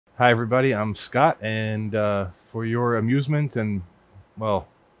Hi everybody, I'm Scott, and for your amusement and, well,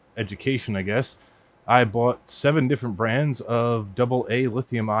 education I guess, I bought 7 different brands of AA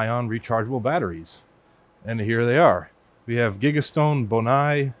lithium-ion rechargeable batteries. And here they are. We have Gigastone,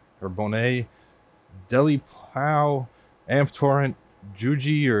 Bonai, Deleepow, Amptorrent,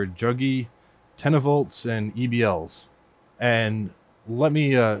 Jugee, Tenavolts, and EBLs. And let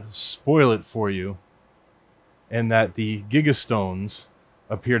me spoil it for you in that the Gigastones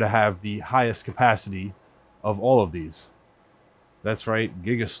appear to have the highest capacity of all of these. That's right,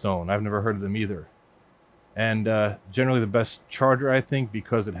 Gigastone. I've never heard of them either. And generally the best charger, I think,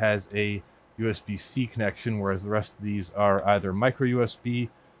 because it has a USB-C connection, whereas the rest of these are either micro USB,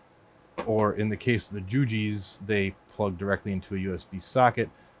 or in the case of the Jugees, they plug directly into a USB socket,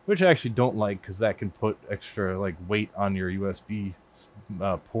 which I actually don't like because that can put extra weight on your USB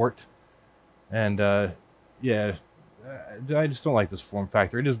port. And yeah, I just don't like this form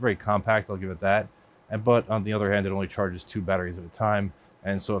factor. It is very compact, I'll give it that. But on the other hand, it only charges 2 batteries at a time.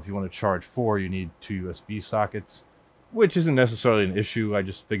 And so if you want to charge 4, you need 2 USB sockets, which isn't necessarily an issue. I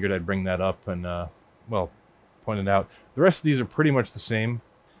just figured I'd bring that up and, well, point it out. The rest of these are pretty much the same.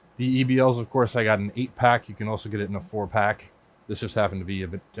 The EBLs, of course, I got an 8-pack. You can also get it in a 4-pack. This just happened to be a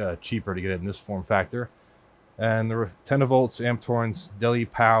bit cheaper to get it in this form factor. And the Tenavolts, Amptorrents,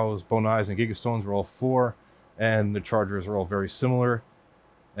 Deleepows, Bonais, and Gigastones are all 4. And the chargers are all very similar.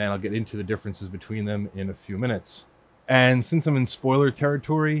 And I'll get into the differences between them in a few minutes. And since I'm in spoiler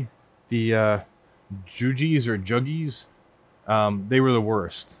territory, the Jugees or Juggees, they were the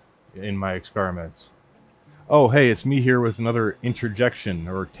worst in my experiments. Oh, hey, it's me here with another interjection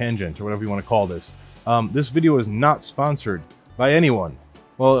or tangent or whatever you want to call this. This video is not sponsored by anyone.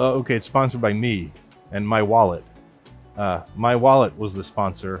 Well, okay, it's sponsored by me and my wallet. My wallet was the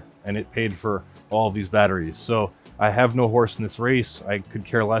sponsor, and it paid for all of these batteries. So I have no horse in this race. I could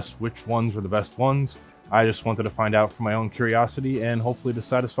care less which ones were the best ones. I just wanted to find out for my own curiosity and hopefully to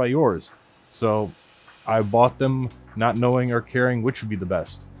satisfy yours. So I bought them not knowing or caring which would be the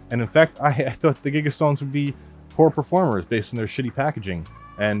best. And in fact, I thought the Gigastones would be poor performers based on their shitty packaging.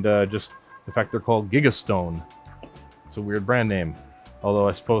 And just the fact they're called Gigastone. It's a weird brand name. Although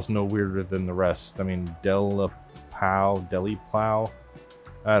I suppose no weirder than the rest. I mean, Deleepow.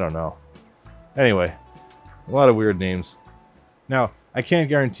 I don't know. Anyway, a lot of weird names. Now, I can't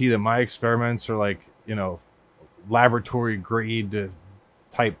guarantee that my experiments are like, you know, laboratory grade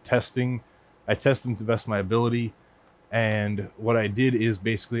type testing. I test them to the best of my ability. And what I did is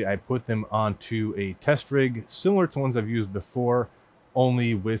basically I put them onto a test rig similar to ones I've used before,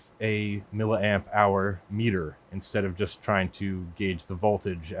 only with a milliamp hour meter instead of just trying to gauge the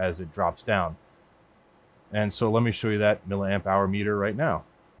voltage as it drops down. And so let me show you that milliamp hour meter right now.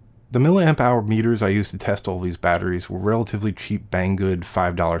 The milliamp hour meters I used to test all these batteries were relatively cheap Banggood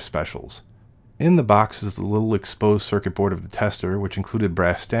 $5 specials. In the box is the little exposed circuit board of the tester, which included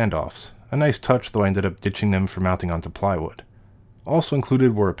brass standoffs. A nice touch, though I ended up ditching them for mounting onto plywood. Also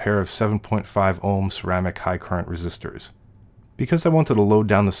included were a pair of 7.5 ohm ceramic high current resistors. Because I wanted to load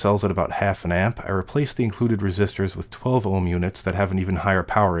down the cells at about half an amp, I replaced the included resistors with 12 ohm units that have an even higher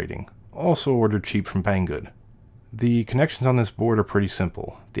power rating, also ordered cheap from Banggood. The connections on this board are pretty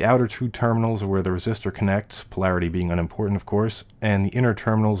simple. The outer 2 terminals are where the resistor connects, polarity being unimportant of course, and the inner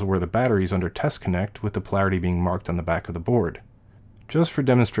terminals are where the batteries under test connect, with the polarity being marked on the back of the board. Just for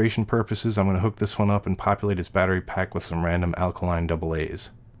demonstration purposes, I'm going to hook this one up and populate its battery pack with some random alkaline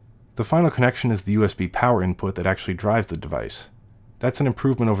AA's. The final connection is the USB power input that actually drives the device. That's an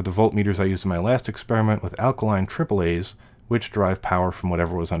improvement over the voltmeters I used in my last experiment with alkaline AA's, which drive power from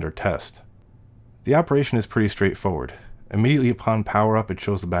whatever was under test. The operation is pretty straightforward. Immediately upon power up, it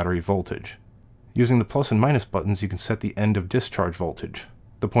shows the battery voltage. Using the plus and minus buttons, you can set the end of discharge voltage,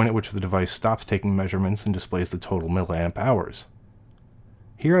 the point at which the device stops taking measurements and displays the total milliamp hours.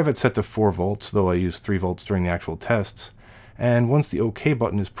 Here I have it set to 4 volts, though I used 3 volts during the actual tests, and once the OK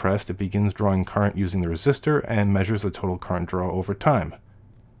button is pressed, it begins drawing current using the resistor and measures the total current draw over time.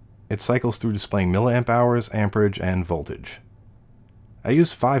 It cycles through displaying milliamp hours, amperage, and voltage. I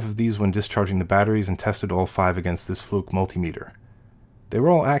used 5 of these when discharging the batteries and tested all 5 against this Fluke multimeter. They were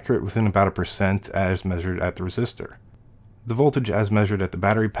all accurate within about 1% as measured at the resistor. The voltage as measured at the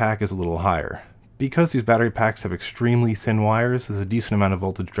battery pack is a little higher. Because these battery packs have extremely thin wires, there's a decent amount of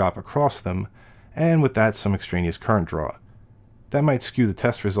voltage drop across them, and with that some extraneous current draw. That might skew the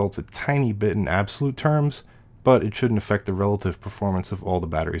test results a tiny bit in absolute terms, but it shouldn't affect the relative performance of all the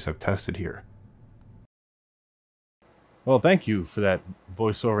batteries I've tested here. Well, thank you for that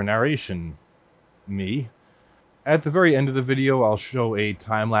voiceover narration, me. At the very end of the video, I'll show a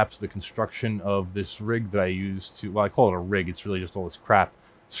time-lapse of the construction of this rig that I used to, well, I call it a rig, it's really just all this crap,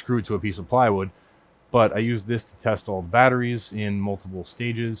 screwed to a piece of plywood. But I used this to test all the batteries in multiple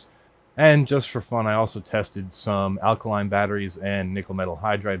stages. And just for fun, I also tested some alkaline batteries and nickel metal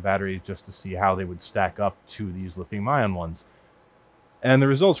hydride batteries just to see how they would stack up to these lithium-ion ones. And the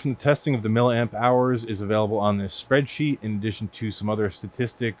results from the testing of the milliamp hours is available on this spreadsheet, in addition to some other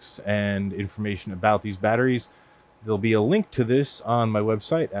statistics and information about these batteries. There'll be a link to this on my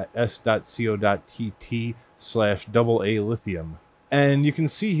website at s.co.tt/AA Lithium. And you can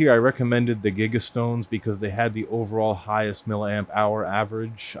see here I recommended the Gigastones because they had the overall highest milliamp hour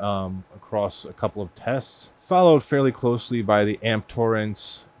average across a couple of tests, followed fairly closely by the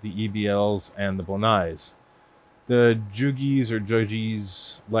Amptorrents, the EBLs, and the Bonais. The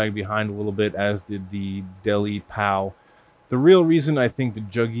Jugees lagged behind a little bit, as did the Deleepow. The real reason I think the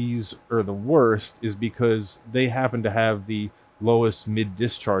Jugees are the worst is because they happen to have the lowest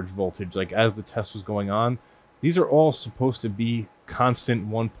mid-discharge voltage. Like, as the test was going on, these are all supposed to be constant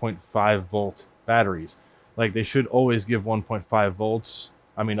 1.5 volt batteries. Like, they should always give 1.5 volts.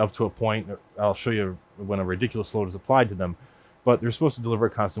 I mean, up to a point. I'll show you when a ridiculous load is applied to them. But they're supposed to deliver a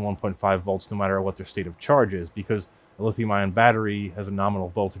constant 1.5 volts no matter what their state of charge is, because a lithium-ion battery has a nominal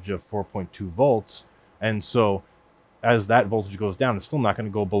voltage of 4.2 volts. And so as that voltage goes down, it's still not going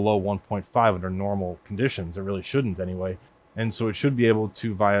to go below 1.5 under normal conditions. It really shouldn't anyway. And so it should be able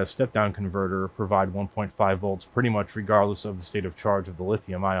to, via a step-down converter, provide 1.5 volts pretty much regardless of the state of charge of the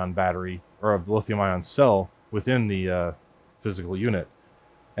lithium-ion battery, or of the lithium-ion cell within the physical unit.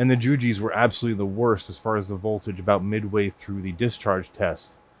 And the Jugees were absolutely the worst as far as the voltage about midway through the discharge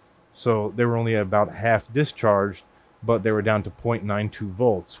test. So they were only about half discharged, but they were down to 0.92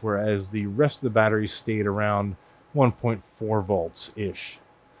 volts, whereas the rest of the batteries stayed around 1.4 volts-ish.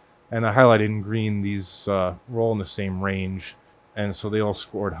 And I highlighted in green, these were all in the same range, and so they all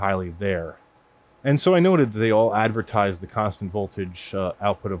scored highly there. And so I noted that they all advertised the constant voltage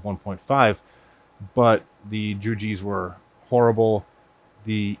output of 1.5, but the Jugees were horrible,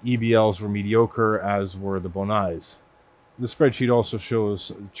 the EBLs were mediocre, as were the Bonais. The spreadsheet also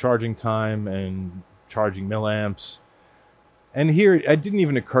shows charging time and charging milliamps. And here, it didn't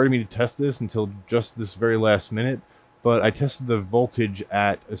even occur to me to test this until just this very last minute, but I tested the voltage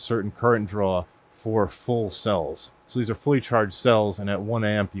at a certain current draw for full cells. So these are fully charged cells, and at 1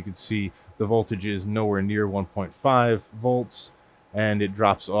 amp you can see the voltage is nowhere near 1.5 volts, and it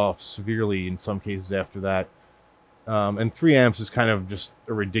drops off severely in some cases after that. And 3 amps is kind of just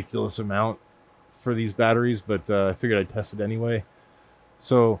a ridiculous amount for these batteries, but I figured I'd test it anyway.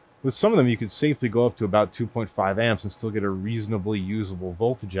 So with some of them you could safely go up to about 2.5 amps and still get a reasonably usable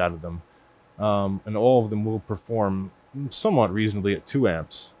voltage out of them. And all of them will perform somewhat reasonably at 2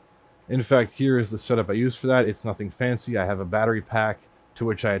 amps. In fact, here is the setup I use for that. It's nothing fancy. I have a battery pack to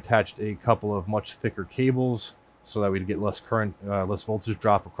which I attached a couple of much thicker cables so that we'd get less voltage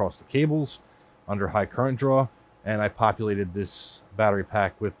drop across the cables under high current draw. And I populated this battery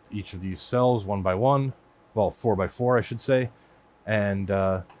pack with each of these cells one by one, well, 4 by 4 I should say, and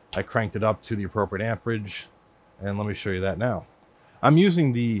I cranked it up to the appropriate amperage, and let me show you that now. I'm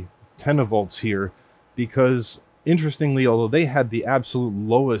using the Tenavolts here because, interestingly, although they had the absolute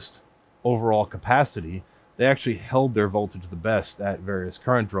lowest overall capacity, they actually held their voltage the best at various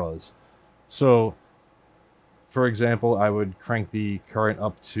current draws. So, for example, I would crank the current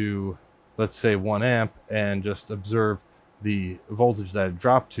up to, let's say, 1 amp and just observe the voltage that it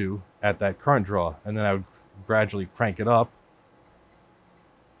dropped to at that current draw, and then I would gradually crank it up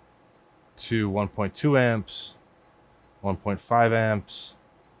to 1.2 amps, 1.5 amps,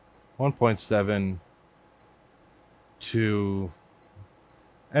 1.7, 2,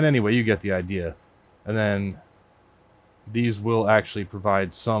 and anyway, you get the idea. And then these will actually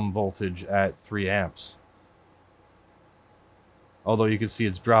provide some voltage at 3 amps. Although you can see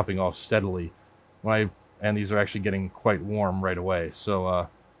it's dropping off steadily. And these are actually getting quite warm right away, so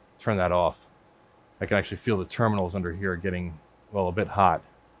turn that off. I can actually feel the terminals under here getting, well, a bit hot.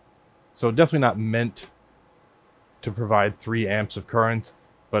 So definitely not meant to provide 3 amps of current,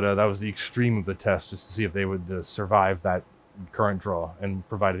 but that was the extreme of the test, just to see if they would survive that current draw and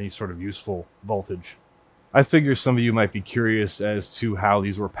provide any sort of useful voltage. I figure some of you might be curious as to how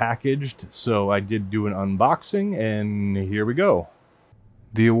these were packaged, so I did do an unboxing, and here we go.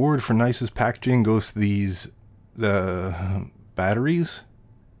 The award for nicest packaging goes to the batteries.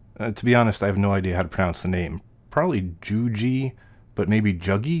 To be honest, I have no idea how to pronounce the name. Probably Jugee, but maybe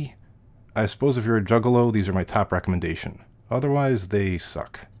Jugee? I suppose if you're a juggalo, these are my top recommendation. Otherwise, they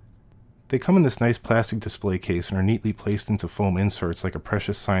suck. They come in this nice plastic display case and are neatly placed into foam inserts like a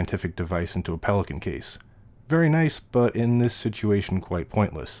precious scientific device into a pelican case. Very nice, but in this situation quite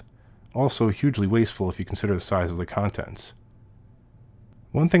pointless. Also hugely wasteful if you consider the size of the contents.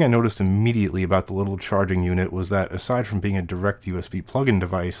 One thing I noticed immediately about the little charging unit was that aside from being a direct USB plug-in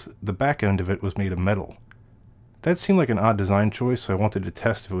device, the back end of it was made of metal. That seemed like an odd design choice, so I wanted to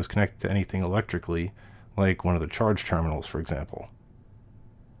test if it was connected to anything electrically, like one of the charge terminals, for example.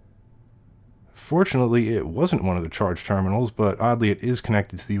 Fortunately, it wasn't one of the charge terminals, but oddly it is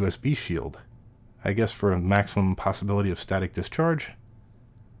connected to the USB shield. I guess for a maximum possibility of static discharge?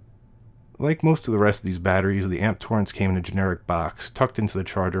 Like most of the rest of these batteries, the Amptorrents came in a generic box, tucked into the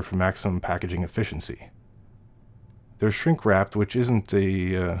charger for maximum packaging efficiency. They're shrink-wrapped, which isn't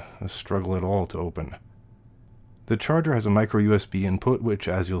a struggle at all to open. The charger has a micro USB input, which,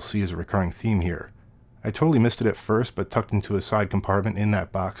 as you'll see, is a recurring theme here. I totally missed it at first, but tucked into a side compartment in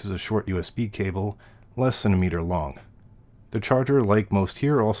that box is a short USB cable, less than a meter long. The charger, like most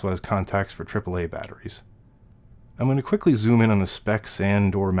here, also has contacts for AAA batteries. I'm going to quickly zoom in on the specs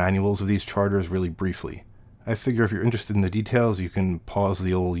and/or manuals of these chargers really briefly. I figure if you're interested in the details, you can pause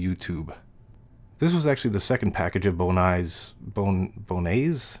the old YouTube. This was actually the second package of Bonai's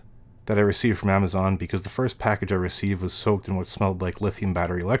that I received from Amazon because the first package I received was soaked in what smelled like lithium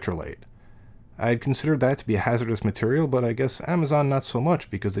battery electrolyte. I had considered that to be a hazardous material, but I guess Amazon not so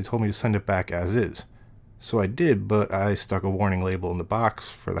much because they told me to send it back as is. So I did, but I stuck a warning label in the box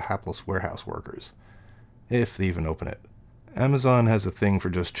for the hapless warehouse workers. If they even open it. Amazon has a thing for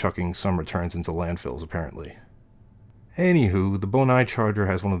just chucking some returns into landfills, apparently. Anywho, the Bonai charger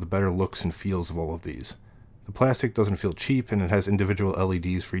has one of the better looks and feels of all of these. The plastic doesn't feel cheap, and it has individual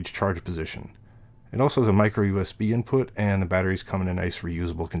LEDs for each charge position. It also has a micro USB input, and the batteries come in a nice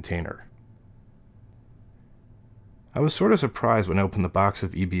reusable container. I was sort of surprised when I opened the box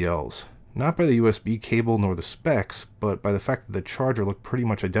of EBLs. Not by the USB cable nor the specs, but by the fact that the charger looked pretty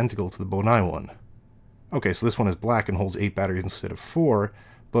much identical to the Bonai one. Okay, so this one is black and holds 8 batteries instead of 4,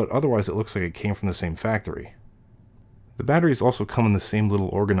 but otherwise it looks like it came from the same factory. The batteries also come in the same little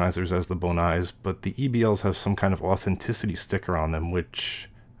organizers as the Bonais, but the EBLs have some kind of authenticity sticker on them, which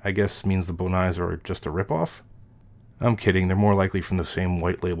I guess means the Bonais are just a ripoff? I'm kidding, they're more likely from the same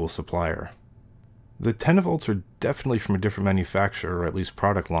white label supplier. The Tenavolts are definitely from a different manufacturer, or at least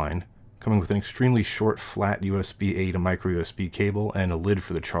product line, coming with an extremely short flat USB-A to micro USB cable and a lid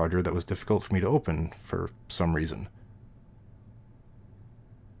for the charger that was difficult for me to open for some reason.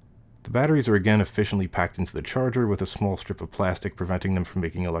 The batteries are again efficiently packed into the charger with a small strip of plastic preventing them from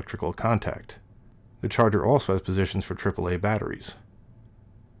making electrical contact. The charger also has positions for AAA batteries.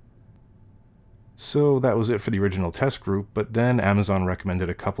 So that was it for the original test group, but then Amazon recommended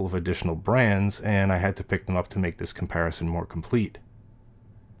a couple of additional brands, and I had to pick them up to make this comparison more complete.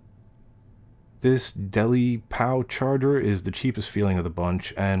 This Deleepow charger is the cheapest feeling of the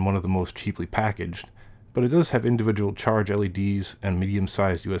bunch, and one of the most cheaply packaged, but it does have individual charge LEDs and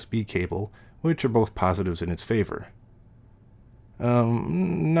medium-sized USB cable, which are both positives in its favor.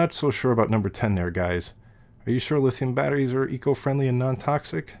 Not so sure about number 10 there, guys. Are you sure lithium batteries are eco-friendly and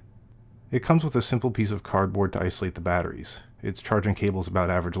non-toxic? It comes with a simple piece of cardboard to isolate the batteries. Its charging cable is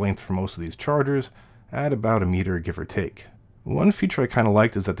about average length for most of these chargers, at about a meter give or take. One feature I kind of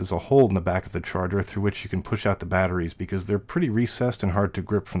liked is that there's a hole in the back of the charger through which you can push out the batteries because they're pretty recessed and hard to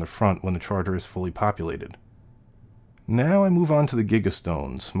grip from the front when the charger is fully populated. Now I move on to the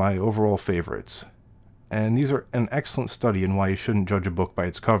Gigastones, my overall favorites. And these are an excellent study in why you shouldn't judge a book by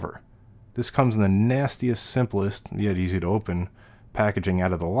its cover. This comes in the nastiest, simplest, yet easy to open, packaging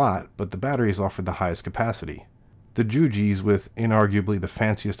out of the lot, but the batteries offered the highest capacity. The Jugees, with inarguably the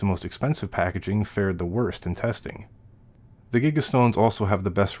fanciest and most expensive packaging, fared the worst in testing. The Gigastones also have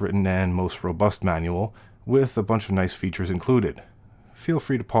the best written and most robust manual, with a bunch of nice features included. Feel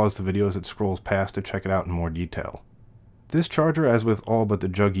free to pause the video as it scrolls past to check it out in more detail. This charger, as with all but the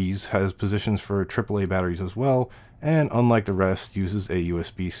Jugees, has positions for AAA batteries as well, and unlike the rest, uses a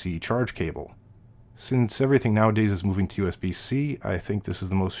USB-C charge cable. Since everything nowadays is moving to USB-C, I think this is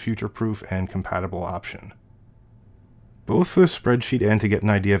the most future-proof and compatible option. Both for the spreadsheet and to get an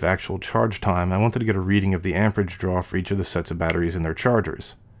idea of actual charge time, I wanted to get a reading of the amperage draw for each of the sets of batteries in their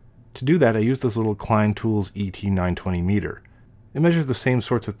chargers. To do that, I used this little Klein Tools ET920 meter. It measures the same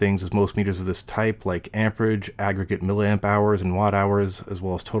sorts of things as most meters of this type, like amperage, aggregate milliamp hours and watt hours, as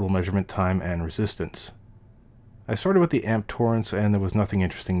well as total measurement time and resistance. I started with the Amptorrents, and there was nothing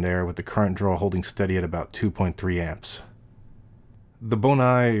interesting there, with the current draw holding steady at about 2.3 amps. The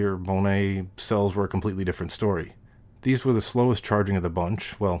Bonai cells were a completely different story. These were the slowest charging of the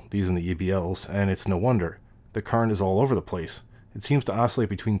bunch, well, these and the EBLs, and it's no wonder. The current is all over the place. It seems to oscillate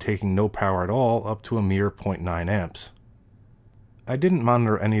between taking no power at all up to a mere 0.9 amps. I didn't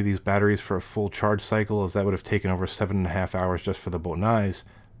monitor any of these batteries for a full charge cycle, as that would have taken over 7.5 hours just for the Bonais,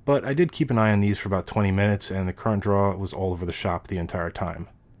 But I did keep an eye on these for about 20 minutes, and the current draw was all over the shop the entire time.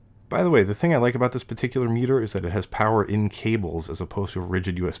 By the way, the thing I like about this particular meter is that it has power in cables as opposed to a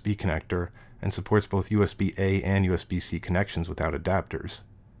rigid USB connector, and supports both USB-A and USB-C connections without adapters.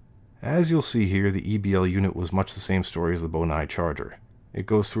 As you'll see here, the EBL unit was much the same story as the Bonai charger. It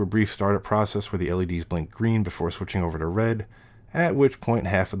goes through a brief startup process where the LEDs blink green before switching over to red, at which point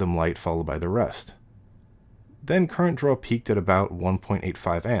half of them light followed by the rest. Then current draw peaked at about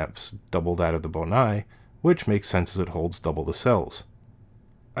 1.85 amps, double that of the Bonai, which makes sense as it holds double the cells.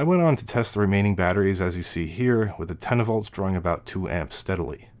 I went on to test the remaining batteries as you see here, with the Tenavolts drawing about 2 amps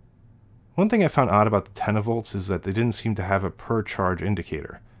steadily. One thing I found odd about the Tenavolts is that they didn't seem to have a per charge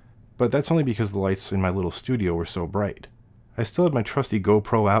indicator, but that's only because the lights in my little studio were so bright. I still had my trusty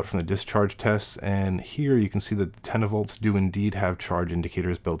GoPro out from the discharge tests, and here you can see that the Tenavolts do indeed have charge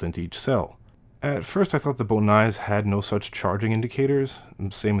indicators built into each cell. At first I thought the Bonais had no such charging indicators,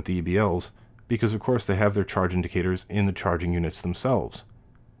 same with the EBLs, because of course they have their charge indicators in the charging units themselves.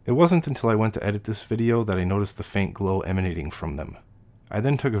 It wasn't until I went to edit this video that I noticed the faint glow emanating from them. I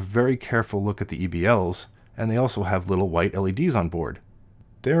then took a very careful look at the EBLs, and they also have little white LEDs on board.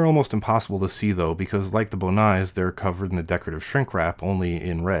 They're almost impossible to see though, because like the Bonais, they're covered in the decorative shrink wrap, only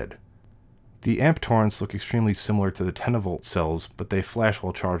in red. The Amptorrents look extremely similar to the Tenavolt cells, but they flash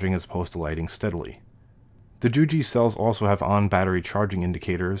while charging as opposed to lighting steadily. The Jugee cells also have on-battery charging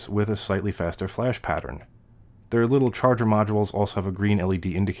indicators with a slightly faster flash pattern. Their little charger modules also have a green LED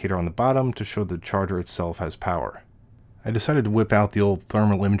indicator on the bottom to show the charger itself has power. I decided to whip out the old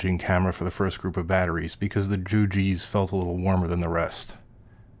thermal imaging camera for the first group of batteries because the Jugees felt a little warmer than the rest.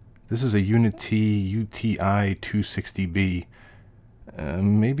 This is a Unity UTI 260B.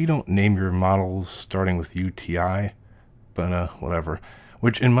 Maybe don't name your models starting with UTI, but whatever.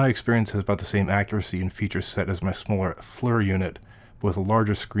 Which in my experience has about the same accuracy and feature set as my smaller FLIR unit, but with a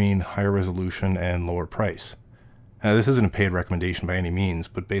larger screen, higher resolution, and lower price. This isn't a paid recommendation by any means,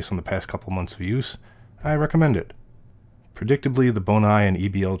 but based on the past couple months of use, I recommend it. Predictably, the Bonai and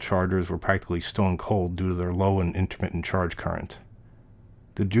EBL chargers were practically stone cold due to their low and intermittent charge current.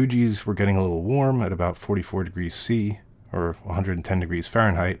 The Jugees were getting a little warm at about 44 degrees C, or 110 degrees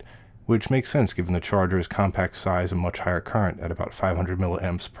Fahrenheit, which makes sense given the charger's compact size and much higher current at about 500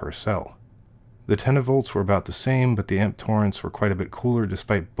 milliamps per cell. The Tenavolts were about the same, but the Amptorrents were quite a bit cooler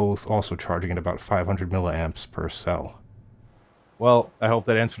despite both also charging at about 500 milliamps per cell. Well, I hope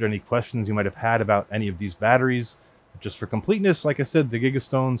that answered any questions you might have had about any of these batteries. Just for completeness, like I said, the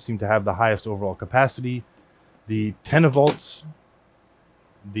Gigastone seem to have the highest overall capacity. The Tenavolts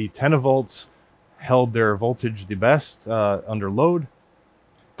held their voltage the best under load,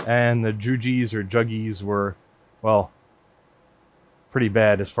 and the Jugees or Jugees were, well, pretty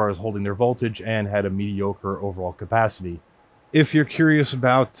bad as far as holding their voltage and had a mediocre overall capacity. If you're curious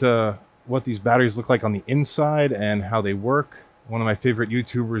about what these batteries look like on the inside and how they work, one of my favorite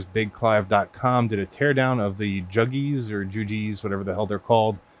YouTubers, BigClive.com, did a teardown of the Jugees or Jugees, whatever the hell they're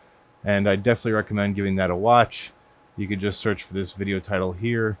called, and I definitely recommend giving that a watch. You could just search for this video title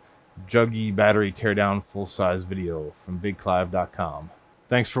here, Jugee battery teardown full-size video from BigClive.com.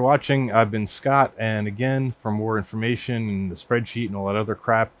 Thanks for watching. I've been Scott, and again, for more information and the spreadsheet and all that other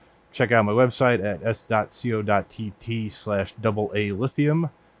crap, check out my website at s.co.tt/AA Lithium,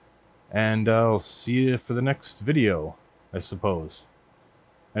 and I'll see you for the next video, I suppose.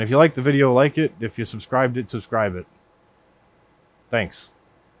 And if you like the video, like it. If you subscribed it, subscribe it. Thanks.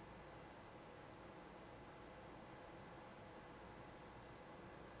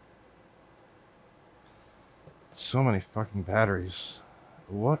 So many fucking batteries.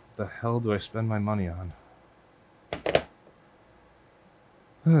 What the hell do I spend my money on?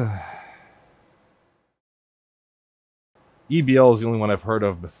 EBL is the only one I've heard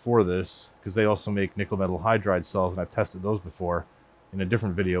of before this, because they also make nickel metal hydride cells, and I've tested those before in a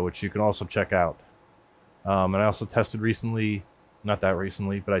different video, which you can also check out. And I also tested recently, not that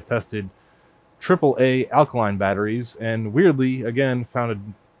recently, but I tested AAA alkaline batteries, and weirdly, again, found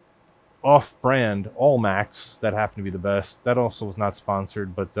an off-brand All-Max that happened to be the best. That also was not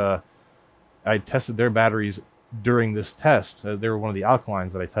sponsored, but I tested their batteries during this test. They were one of the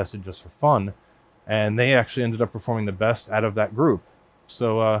alkalines that I tested just for fun, and they actually ended up performing the best out of that group.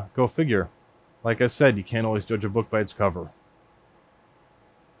 So go figure. Like I said, you can't always judge a book by its cover.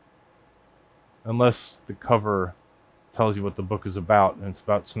 Unless the cover tells you what the book is about, and it's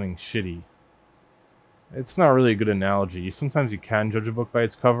about something shitty. It's not really a good analogy. Sometimes you can judge a book by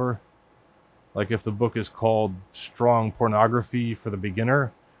its cover. Like if the book is called Strong Pornography for the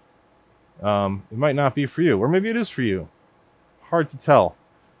Beginner, it might not be for you. Or maybe it is for you. Hard to tell.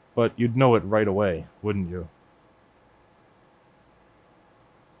 But you'd know it right away, wouldn't you?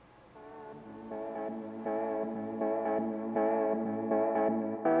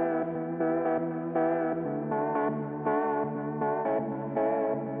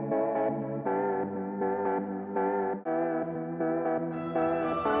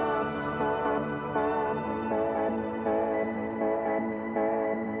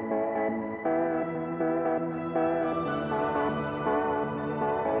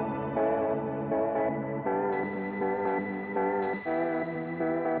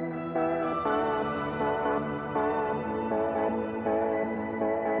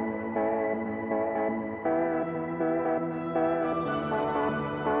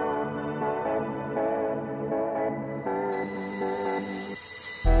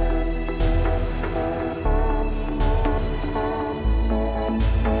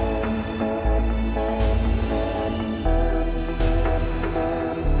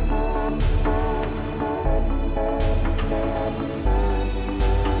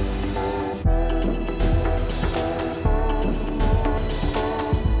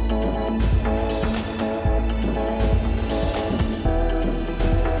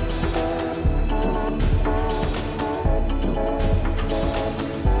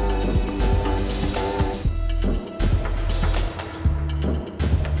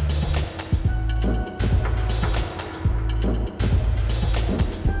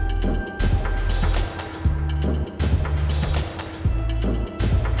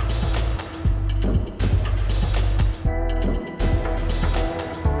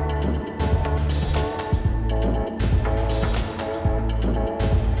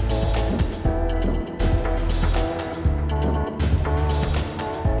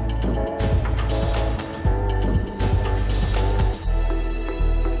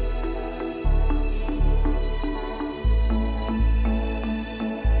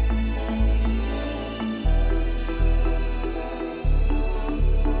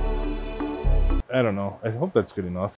 I don't know. I hope that's good enough.